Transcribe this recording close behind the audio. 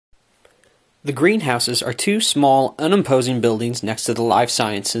The greenhouses are two small, unimposing buildings next to the Life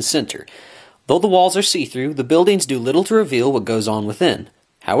Sciences Center. Though the walls are see-through, the buildings do little to reveal what goes on within.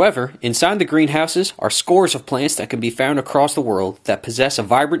 However, inside the greenhouses are scores of plants that can be found across the world that possess a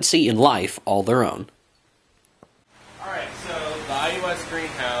vibrancy and life all their own. Alright, so the IUS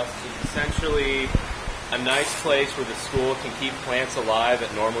greenhouse is essentially a nice place where the school can keep plants alive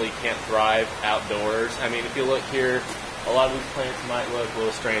that normally can't thrive outdoors. I mean, if you look here, a lot of these plants might look a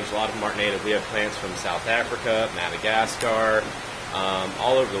little strange. A lot of them aren't native. We have plants from South Africa, Madagascar,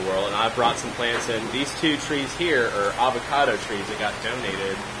 all over the world. And I brought some plants in. These two trees here are avocado trees that got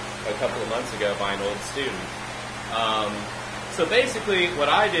donated a couple of months ago by an old student. So basically what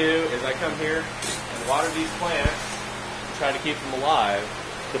I do is I come here and water these plants and try to keep them alive.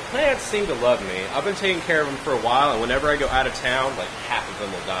 The plants seem to love me. I've been taking care of them for a while, and whenever I go out of town, like half of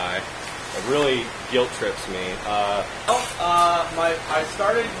them will die. It really guilt trips me. I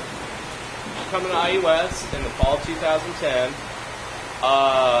started coming to IUS in the fall of 2010.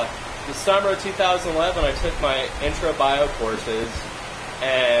 The summer of 2011, I took my intro bio courses,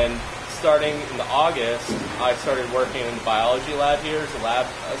 and starting in August, I started working in the biology lab here as a lab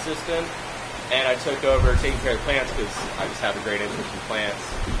assistant, and I took over taking care of the plants because I just have a great interest in plants.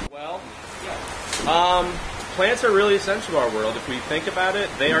 Well, yeah. Plants are really essential to our world. If we think about it,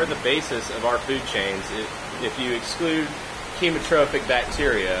 they are the basis of our food chains. If you exclude chemotrophic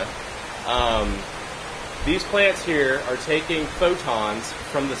bacteria, these plants here are taking photons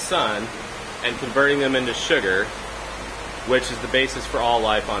from the sun and converting them into sugar, which is the basis for all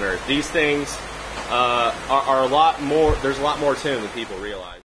life on Earth. These things are a lot more, there's a lot more to them than people realize.